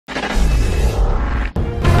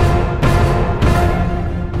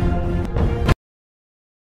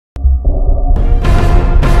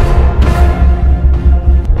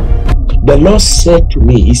The Lord said to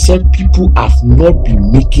me, he said, people have not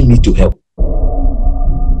been making it to heaven.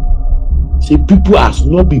 See, people have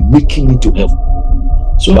not been making it to heaven.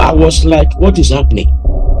 So I was like, what is happening?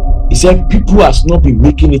 He said, people have not been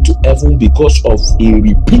making it to heaven because of a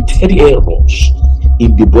repeated errors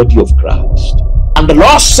in the body of Christ. And the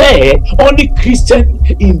Lord said, only Christians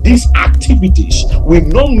in these activities will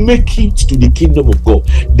not make it to the kingdom of God.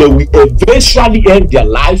 They will eventually end their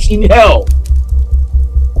lives in hell.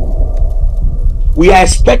 We are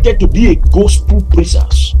expected to be a gospel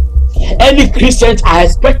preachers. Any Christians are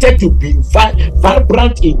expected to be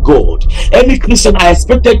vibrant in God. Any Christian are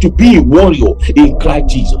expected to be a warrior in Christ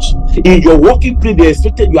Jesus. In your working place,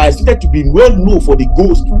 you are expected to be well known for the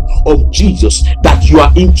gospel of Jesus that you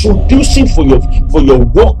are introducing for your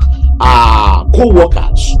work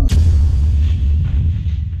co-workers.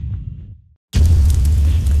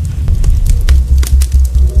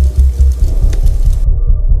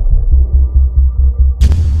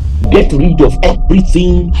 Get rid of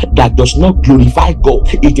everything that does not glorify God.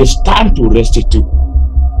 It is time to restitute.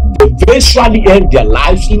 They eventually end their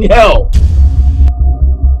lives in hell.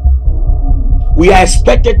 We are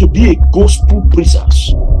expected to be a gospel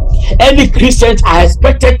preachers. Any Christians are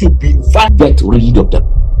expected to be get rid of them.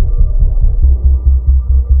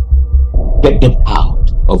 Get them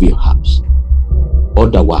out of your house.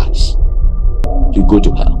 Otherwise, you go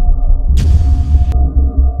to hell.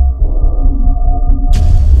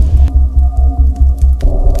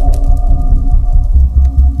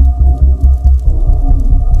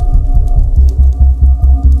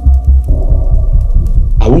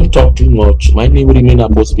 I won't talk too much. My name will remain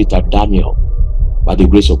Apostle Peter Daniel. By the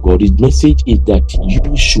grace of God, his message is that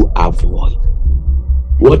you should avoid.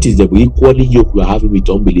 What is the equally yoke you are having with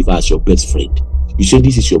unbeliever as your best friend? You say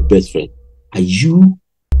this is your best friend. Are you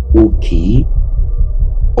okay?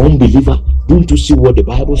 Unbeliever, don't you see what the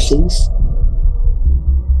Bible says?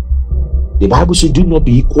 The Bible says, do not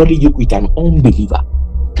be equally yoked with an unbeliever.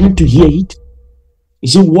 Can't you hear it? You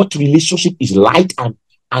see, what relationship is light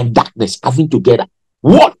and darkness having together?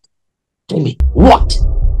 What? Tell me, what?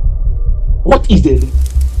 What is the...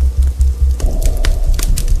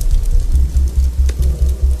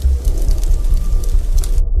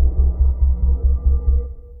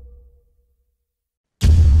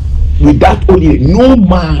 With that only, no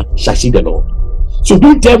man shall see the Lord. So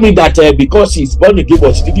don't tell me that because he's born again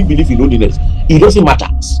but he didn't believe in holiness, it doesn't matter.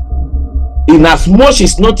 In as much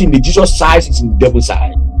it's not in the Jesus side, it's in the devil's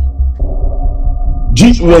side.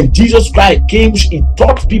 When Jesus Christ came, he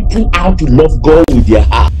taught people how to love God with their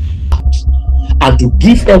heart and to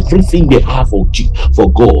give everything they have for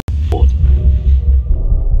God.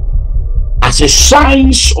 As a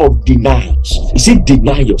sign of denials, he said,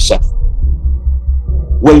 deny yourself.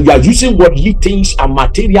 When you are using worldly things and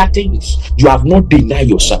material things, you have not denied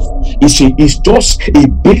yourself. It's just a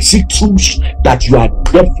basic truth that you are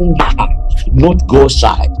definitely not God's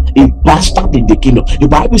side, a bastard in the kingdom. The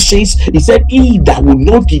Bible says, he said, he that will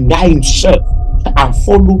not deny himself and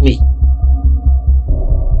follow me.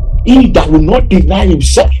 He that will not deny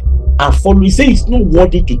himself and follow me. He says, it's not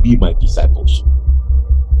worthy to be my disciples.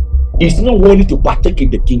 It's not worthy to partake in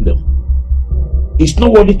the kingdom. It's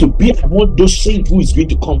not worthy to be among those saints who is going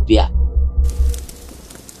to come there.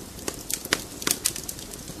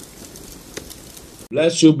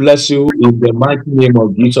 Bless you in the mighty name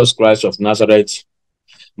of Jesus Christ of Nazareth.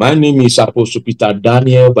 My name is Apostle Peter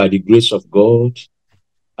Daniel by the grace of God.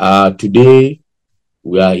 Today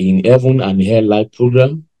we are in Heaven and Hell Live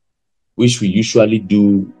program, which we usually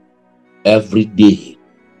do every day.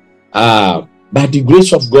 By the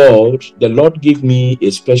grace of God, the Lord gave me a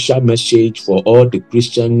special message for all the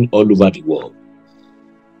Christians all over the world.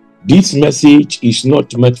 This message is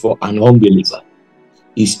not meant for an unbeliever.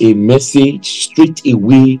 It's a message straight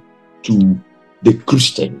away to the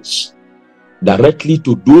Christians, directly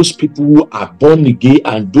to those people who are born again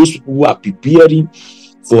and those people who are preparing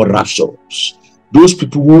for raptures, those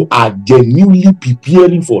people who are genuinely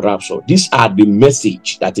preparing for rapture. These are the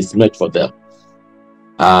message that is meant for them.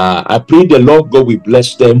 I pray the Lord God will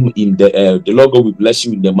bless them in the Lord God will bless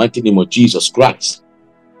you in the mighty name of Jesus Christ.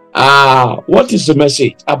 What is the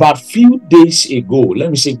message? About few days ago,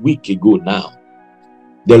 let me say week ago now,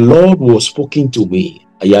 the Lord was speaking to me.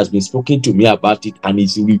 He has been speaking to me about it and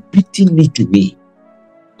he's repeating it to me.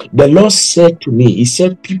 The Lord said to me, he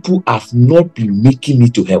said, people have not been making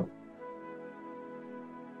it to heaven.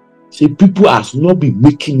 See, people have not been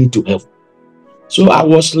making it to heaven. So I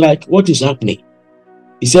was like, what is happening?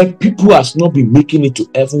 He said, people have not been making it to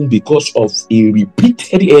heaven because of a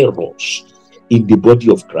repeated errors in the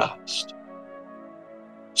body of Christ.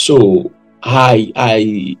 So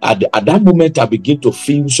at that moment, I begin to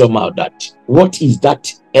feel somehow that what is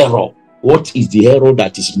that error? What is the error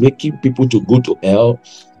that is making people to go to hell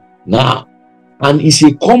now? And it's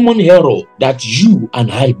a common error that you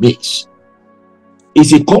and I make.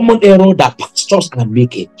 It's a common error that pastors are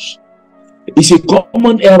making. It's a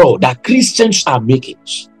common error that Christians are making.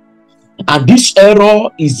 And this error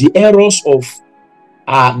is the errors of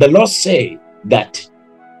the Lord said that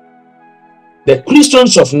the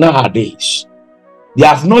Christians of nowadays, they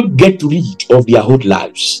have not get rid of their old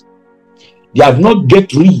lives. They have not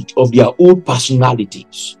get rid of their old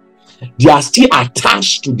personalities. They are still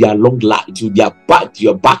attached to their long life, to their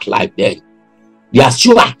back life then. They are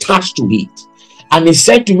still attached to it. And he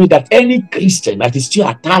said to me that any Christian that is still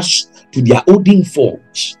attached to their olden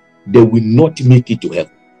forms, they will not make it to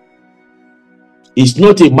heaven. It's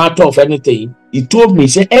not a matter of anything. He told me, he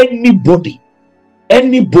said, anybody,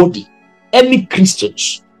 any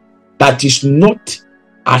Christians that has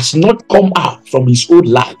not come out from his old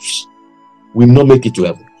lives will not make it to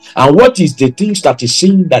heaven. And what is the things that is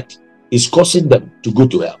saying that is causing them to go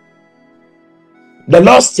to hell? The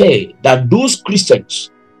Lord said that those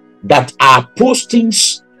Christians that are posting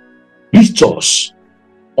pictures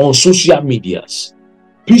on social medias,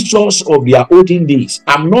 pictures of their olden days.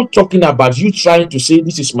 I'm not talking about you trying to say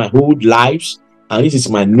this is my old life and this is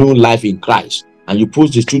my new life in Christ, and you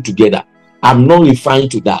post the two together. I'm not referring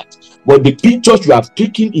to that. But the pictures you have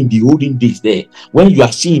taken in the olden days there, when you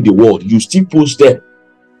are seeing the world, you still post them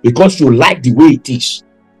because you like the way it is,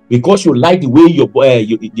 because you like the way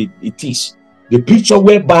it is. The picture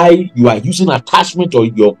whereby you are using attachment or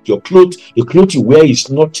your clothes you wear is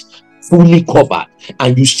not fully covered,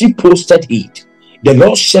 and you still posted it. The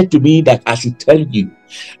Lord said to me that I should tell you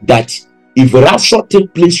that if rapture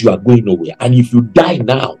take place, you are going nowhere. And if you die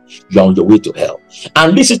now, you are on your way to hell.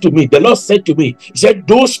 And listen to me. The Lord said to me, he said,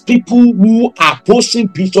 those people who are posting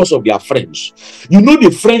pictures of their friends, you know,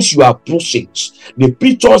 the friends you are posting, the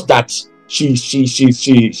pictures that she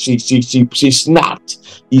snapped,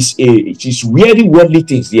 she's wearing worldly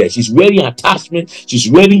things there. She's wearing attachment, she's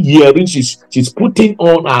wearing earrings, she's putting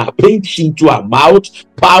on her paint into her mouth,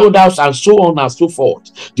 powders, and so on and so forth.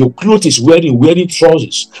 The clothes is wearing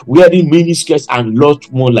trousers, wearing mini skirts, and lot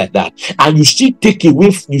more like that. And you still take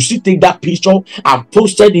that picture and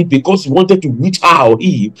posted it because you wanted to wish her or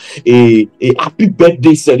him a happy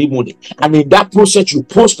birthday ceremony. And in that process, you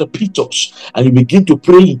post the pictures and you begin to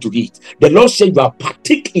pray into it. The Lord said you are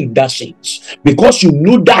partaking in that sense because you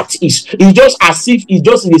know that it's just as if it's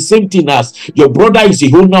just the same thing as your brother is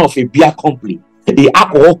the owner of a beer company, the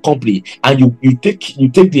alcohol company, and you take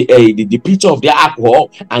the picture of the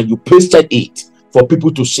alcohol and you pasted it for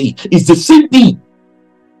people to see. It's the same thing.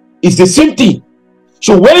 It's the same thing.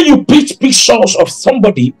 So when you pick pictures of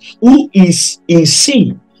somebody who is in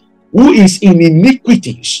sin, who is in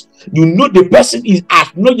iniquities, you know the person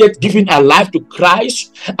has not yet given her life to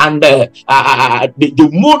Christ, and the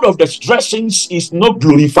mode of the dressing is not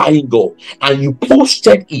glorifying God, and you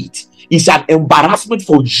posted it. It's an embarrassment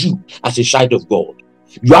for you as a child of God.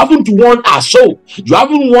 You haven't won a soul. You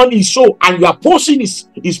haven't won his soul, and you are posting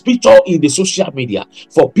his picture in the social media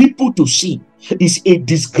for people to see. It's a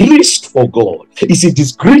disgrace for God. It's a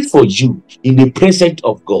disgrace for you in the presence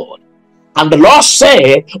of God. And the Lord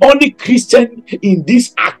said, only Christians in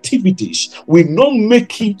these activities will not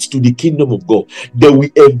make it to the kingdom of God. They will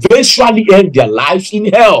eventually end their lives in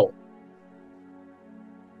hell.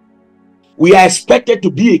 We are expected to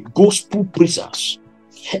be a gospel preachers.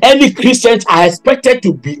 Any Christians are expected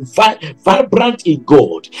to be vibrant in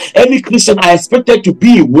God. Any Christian are expected to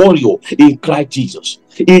be a warrior in Christ Jesus.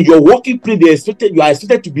 In your working place, you are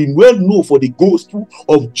expected to be well known for the gospel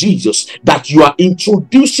of Jesus that you are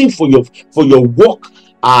introducing for your work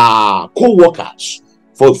co-workers,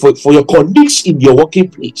 for your colleagues in your working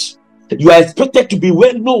place. You are expected to be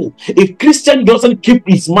well known. A Christian doesn't keep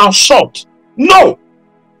his mouth shut. No.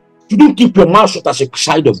 You don't keep your mouth shut as a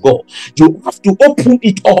child of God. You have to open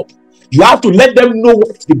it up. You have to let them know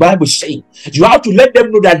what the Bible is saying. You have to let them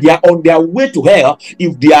know that they are on their way to hell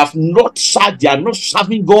if they have not served, they are not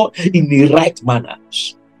serving God in the right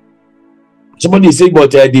manners. Somebody is saying,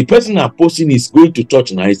 but the person I'm posting is going to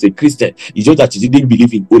church now, is a Christian. It's just that he didn't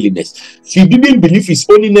believe in holiness. She didn't believe his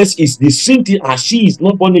holiness is the same thing as she is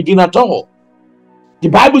not born again at all. The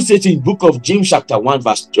Bible says in the book of James chapter 1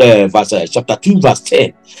 chapter 2 verse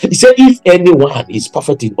 10, it said, if anyone is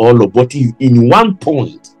perfect in all of, but in one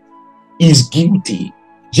point is guilty.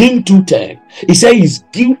 James 2:10, he says he's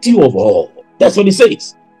guilty of all. That's what he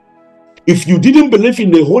says. If you didn't believe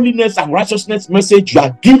in the holiness and righteousness message, you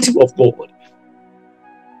are guilty of God.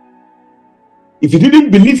 If you didn't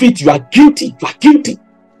believe it, you are guilty. You are guilty.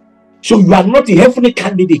 So you are not a heavenly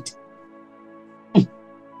candidate.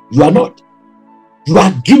 You are not. You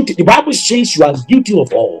are guilty. The Bible says you are guilty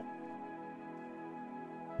of all.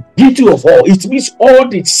 Guilty of all. It means all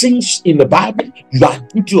the sins in the Bible, you are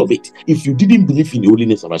guilty of it. If you didn't believe in the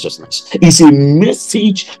holiness and righteousness, it's a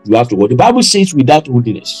message you have to go. The Bible says without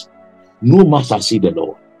holiness, no man shall see the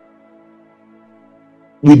Lord.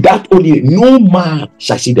 Without holiness, no man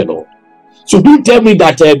shall see the Lord. So don't tell me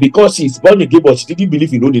that because he's born again but he didn't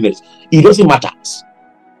believe in holiness, it doesn't matter.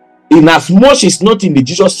 In as much it's not in the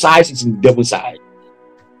Jesus side, it's in the devil's side.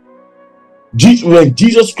 When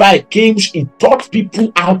Jesus Christ came, he taught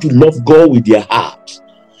people how to love God with their heart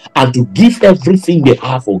and to give everything they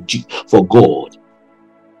have for God.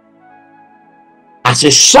 As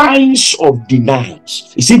a sign of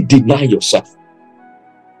denials, he said, deny yourself.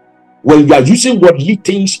 When you are using worldly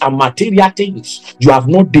things and material things, you have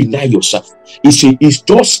not denied yourself. It's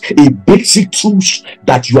just a basic truth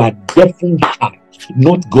that you are definitely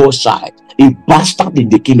not God's side, a bastard in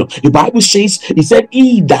the kingdom. The Bible says, he said,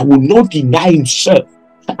 he that will not deny himself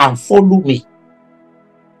and follow me.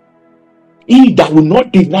 He that will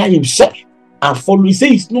not deny himself and follow, he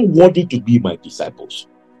says, it's not worthy to be my disciples.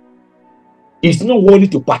 It's not worthy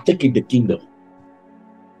to partake in the kingdom.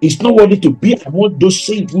 It's not worthy to be among those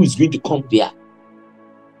saints who is going to come there.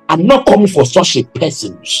 I'm not coming for such a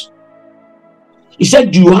person. He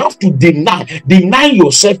said you have to deny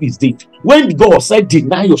yourself is it. When God said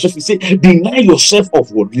deny yourself, he said deny yourself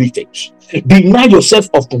of worldly things, deny yourself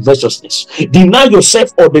of covetousness, deny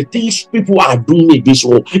yourself of the things people are doing in this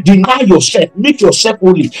world. Deny yourself, make yourself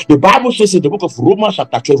holy. The Bible says in the book of Romans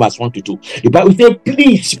chapter 12 verse 1 to 2, the Bible says,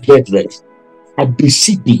 please brethren, I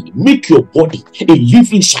beseech thee, make your body a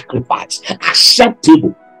living sacrifice,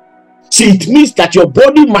 acceptable. See, it means that your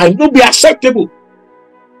body might not be acceptable.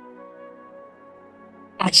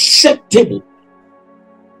 Acceptable.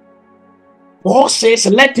 Paul says,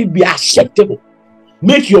 let it be acceptable.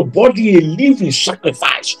 Make your body a living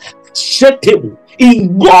sacrifice, acceptable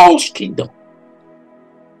in God's kingdom.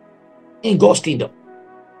 In God's kingdom.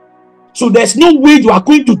 So there's no way you are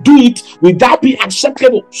going to do it without being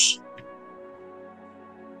acceptable.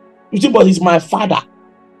 You say, but it's my father.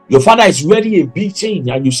 Your father is really a big change,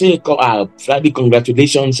 and you say, Friday,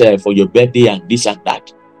 congratulations for your birthday and this and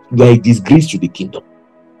that. You are a disgrace to the kingdom.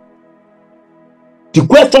 The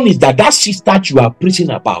question is that sister you are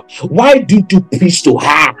preaching about, why did you preach to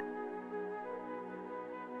her?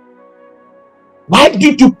 Why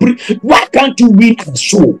did you preach? Why can't you win and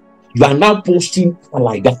show? You are now posting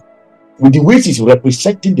like that. With the way she's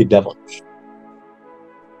representing the devil.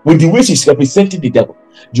 With the way she's representing the devil.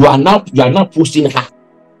 You are now posting her.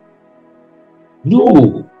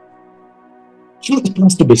 No. Truth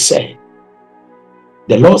has to be said.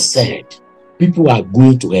 The Lord said, people are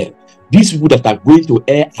going to hell. These people that are going to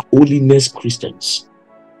hell are holiness Christians.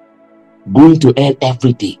 Going to hell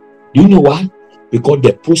every day. Do you know why? Because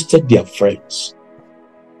they posted their friends.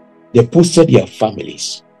 They posted their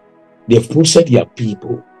families. They posted their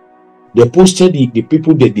people. They posted the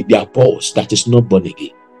people, their boss that is not born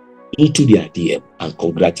again, into their DM and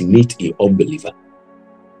congratulate an unbeliever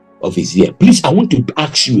of his year. Please, I want to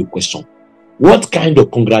ask you a question. What kind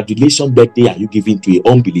of congratulation birthday are you giving to an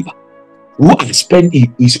unbeliever who has spent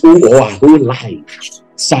his whole or her whole life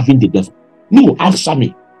serving the devil? No, answer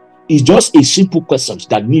me. It's just a simple question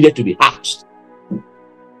that needed to be asked.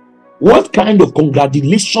 What kind of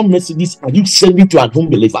congratulation messages are you sending to an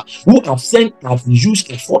unbeliever who have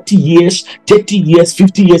used 40 years, 30 years,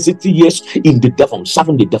 50 years, 60 years in the devil,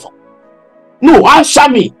 serving the devil? No, answer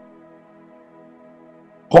me.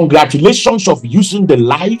 Congratulations of using the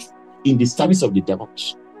life in the service of the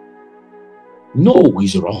devils. No,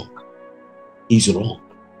 it's wrong. It's wrong.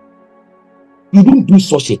 You don't do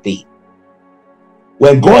such a thing.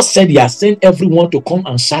 When God said he has sent everyone to come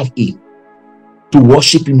and serve him, to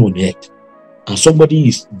worship him on earth, and somebody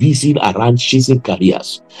is busy around chasing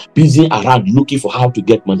careers, busy around looking for how to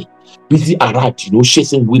get money, busy around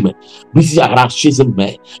chasing women, busy around chasing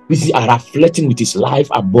men, busy around flirting with his life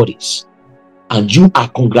and bodies, and you are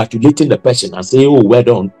congratulating the person and say, oh, well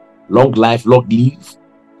done, long life, long live,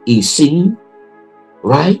 in sin,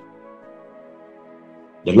 right?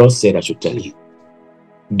 The Lord said I should tell you,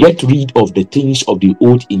 get rid of the things of the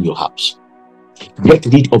old in your house. Get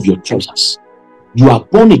rid of your trousers. You are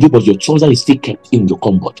born again, but your trouser is still kept in your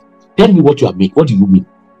cupboard. Tell me what you have made. What do you mean?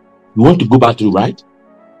 You want to go back to the right?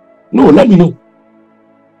 No, let me know.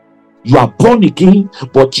 You are born again,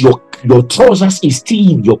 but your trousers is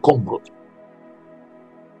still in your cupboard.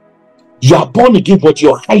 You are born again, but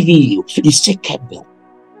your high heel is still kept there.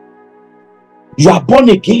 You are born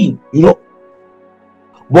again,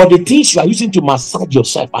 But the things you are using to massage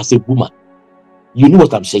yourself as a woman, you know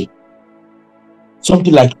what I'm saying?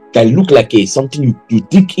 Something like that look like something you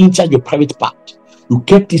dig inside your private part. You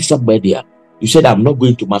kept it somewhere there. You said, I'm not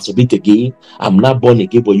going to masturbate again. I'm not born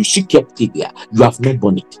again, but you still kept it there. You have not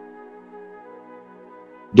born it.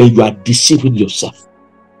 Then you are deceiving yourself.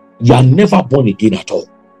 You are never born again at all.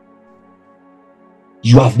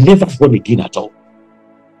 You have never born again at all.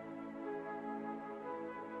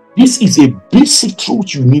 This is a basic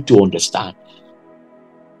truth you need to understand.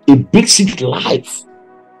 A basic life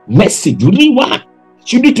message. You need one.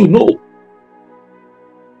 You need to know.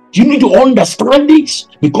 You need to understand this,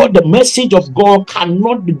 because the message of God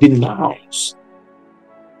cannot be denounced.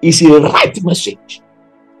 It's a right message.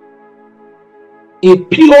 A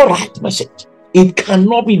pure right message. It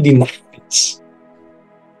cannot be denied.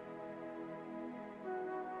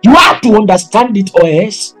 You have to understand it, or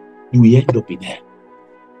else you will end up in hell.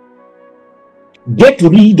 Get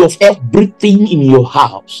rid of everything in your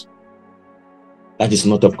house that is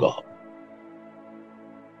not of God.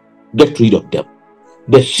 Get rid of them.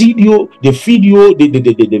 The video, the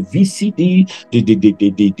VCD,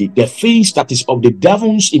 the face that is of the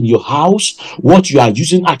devils in your house, what you are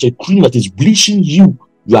using as a cream that is bleaching you.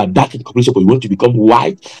 You are dark in complexion, but you want to become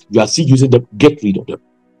white. You are still using them. Get rid of them.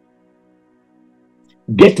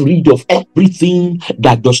 Get rid of everything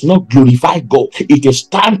that does not glorify God. It is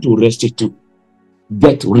time to restitute.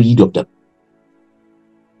 Get rid of them.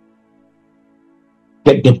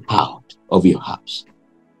 Get them out of your house.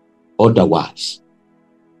 Otherwise,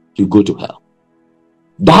 you go to hell.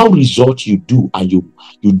 That result you do, and you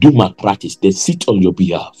do malpractice, they sit on your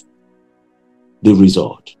behalf. The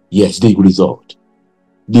result, yes, the result.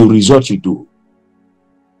 The result you do.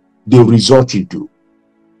 The result you do.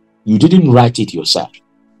 You didn't write it yourself.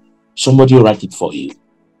 Somebody write it for you.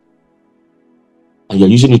 And you're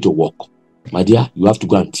using it to work. My dear, you have to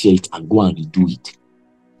go and tear it and go and redo it.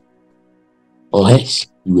 Or else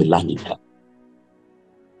you will land in hell.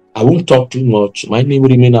 I won't talk too much. My name will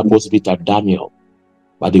remain Apostle Peter Daniel.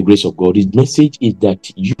 By the grace of God, his message is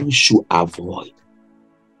that you should avoid.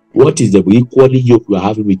 What is the equally yoke you are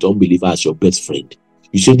having with unbeliever as your best friend?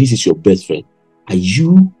 You say this is your best friend. Are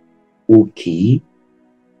you okay?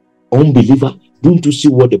 Unbeliever, don't you see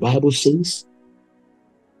what the Bible says?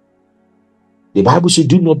 The Bible says,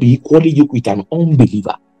 do not be equally yoked with an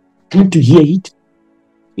unbeliever. Can't you hear it?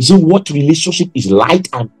 You see, what relationship is light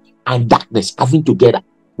and darkness having together?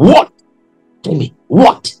 What? Tell me,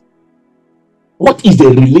 what? What is the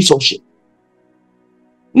relationship?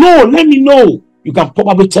 No, let me know. You can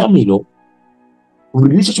probably tell me, no.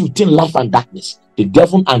 Relationship between light and darkness, the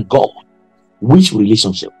devil and God. Which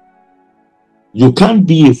relationship? You can't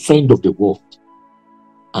be a friend of the world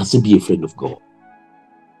and still be a friend of God.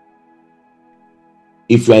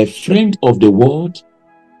 If you are a friend of the world,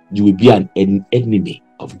 you will be an enemy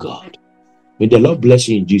of God. May the Lord bless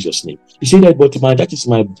you in Jesus' name. You say that, but that is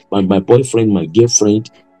my boyfriend, my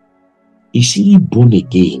girlfriend. Is she born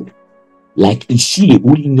again? Like, is she a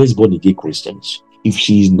holiness born again Christian? If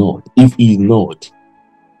she is not, if he is not,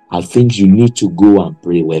 I think you need to go and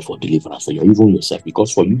pray well for deliverance for even yourself,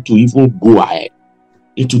 because for you to even go ahead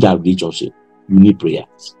into that relationship, you need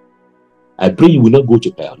prayers. I pray you will not go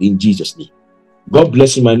to hell in Jesus' name. God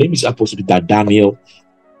bless you. My name is Apostle Peter Daniel.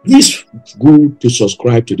 Please go to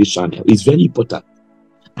subscribe to this channel. It's very important.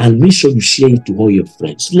 And make sure you share it to all your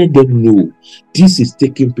friends. Let them know this is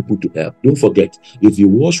taking people to hell. Don't forget, if you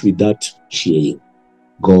watch without sharing,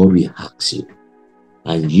 God will ask you.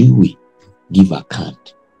 And you will give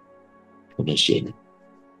account for the sharing.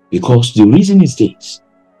 Because the reason is this.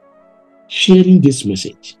 Sharing this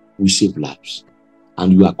message will save lives.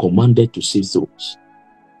 And you are commanded to save souls.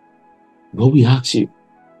 God will ask you.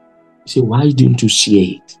 Say, why didn't you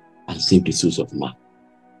share it and save the souls of man?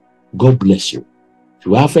 God bless you. If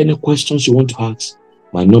you have any questions you want to ask,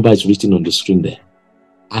 my number is written on the screen there.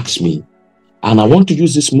 Ask me. And I want to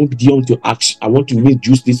use this medium to ask. I want to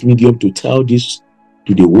use this medium to tell this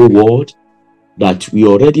to the whole world that we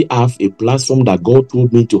already have a platform that God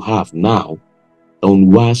told me to have now on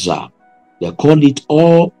WhatsApp. They call it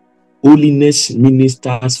All Holiness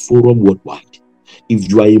Ministers Forum Worldwide. If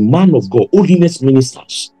you are a man of God, Holiness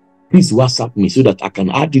Ministers, please WhatsApp me so that I can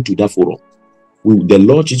add you to that forum. The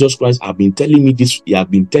Lord Jesus Christ have been telling me this. He have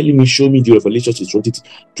been telling me, show me the revelation since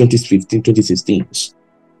 2015, 2016.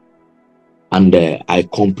 And I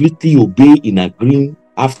completely obey in agreeing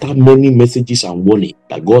after many messages and warning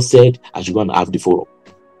that God said I should go and have the forum.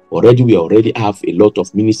 We already have a lot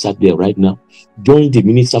of ministers there right now. Join the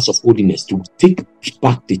ministers of holiness to take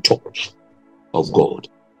back the church of God.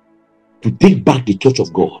 To take back the church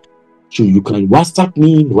of God. So you can WhatsApp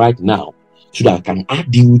me right now so that I can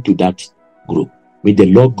add you to that group. May the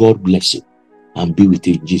Lord God bless you and be with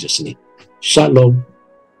you in Jesus' name. Shalom.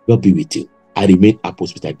 God be with you. I remain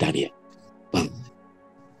Apostle Peter Daniel. Bye.